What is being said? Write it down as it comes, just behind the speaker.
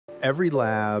Every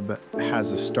lab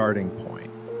has a starting point.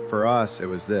 For us, it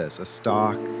was this, a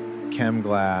stock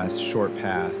ChemGlass short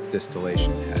path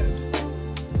distillation head.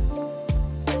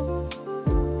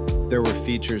 There were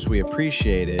features we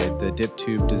appreciated. The dip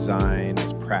tube design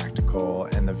is practical,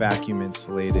 and the vacuum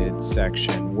insulated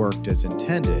section worked as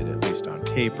intended, at least on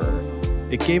paper.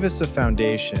 It gave us a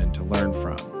foundation to learn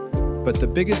from. But the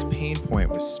biggest pain point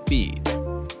was speed.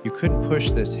 You couldn't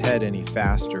push this head any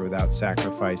faster without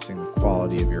sacrificing the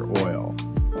quality of your oil.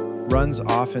 Runs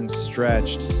often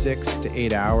stretched 6 to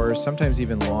 8 hours, sometimes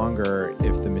even longer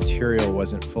if the material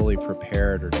wasn't fully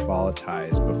prepared or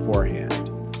volatilized beforehand.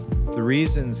 The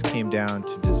reasons came down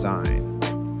to design.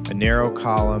 A narrow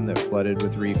column that flooded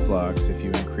with reflux if you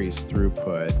increased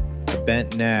throughput, a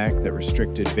bent neck that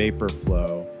restricted vapor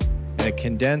flow, and a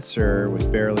condenser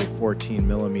with barely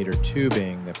 14mm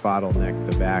tubing that bottlenecked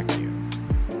the vacuum.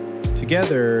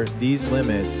 Together, these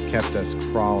limits kept us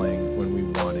crawling when we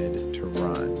wanted to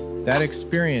run. That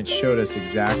experience showed us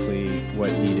exactly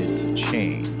what needed to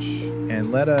change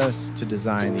and led us to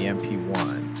design the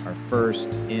MP1, our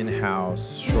first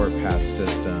in-house short path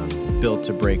system built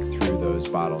to break through those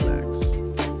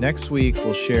bottlenecks. Next week,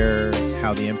 we'll share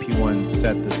how the MP1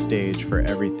 set the stage for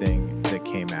everything that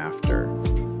came after.